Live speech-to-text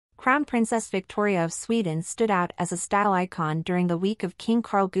Crown Princess Victoria of Sweden stood out as a style icon during the week of King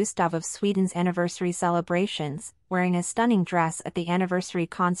Carl Gustaf of Sweden's anniversary celebrations, wearing a stunning dress at the anniversary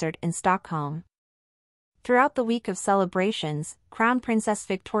concert in Stockholm. Throughout the week of celebrations, Crown Princess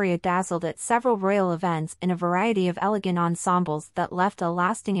Victoria dazzled at several royal events in a variety of elegant ensembles that left a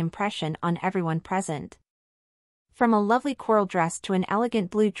lasting impression on everyone present. From a lovely coral dress to an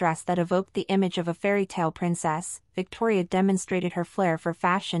elegant blue dress that evoked the image of a fairytale princess, Victoria demonstrated her flair for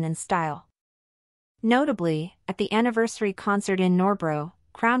fashion and style. Notably, at the anniversary concert in Norrbro,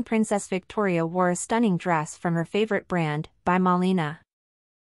 Crown Princess Victoria wore a stunning dress from her favorite brand, by Malina.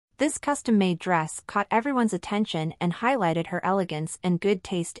 This custom-made dress caught everyone's attention and highlighted her elegance and good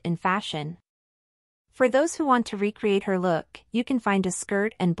taste in fashion. For those who want to recreate her look, you can find a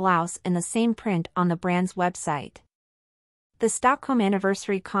skirt and blouse in the same print on the brand's website. The Stockholm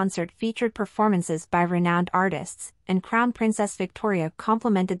anniversary concert featured performances by renowned artists, and Crown Princess Victoria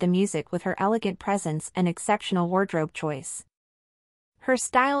complemented the music with her elegant presence and exceptional wardrobe choice. Her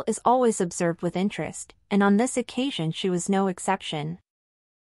style is always observed with interest, and on this occasion she was no exception.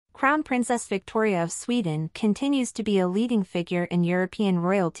 Crown Princess Victoria of Sweden continues to be a leading figure in European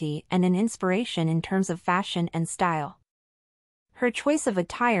royalty and an inspiration in terms of fashion and style. Her choice of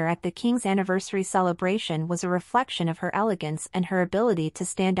attire at the King's anniversary celebration was a reflection of her elegance and her ability to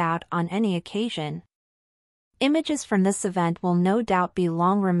stand out on any occasion. Images from this event will no doubt be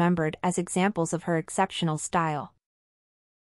long remembered as examples of her exceptional style.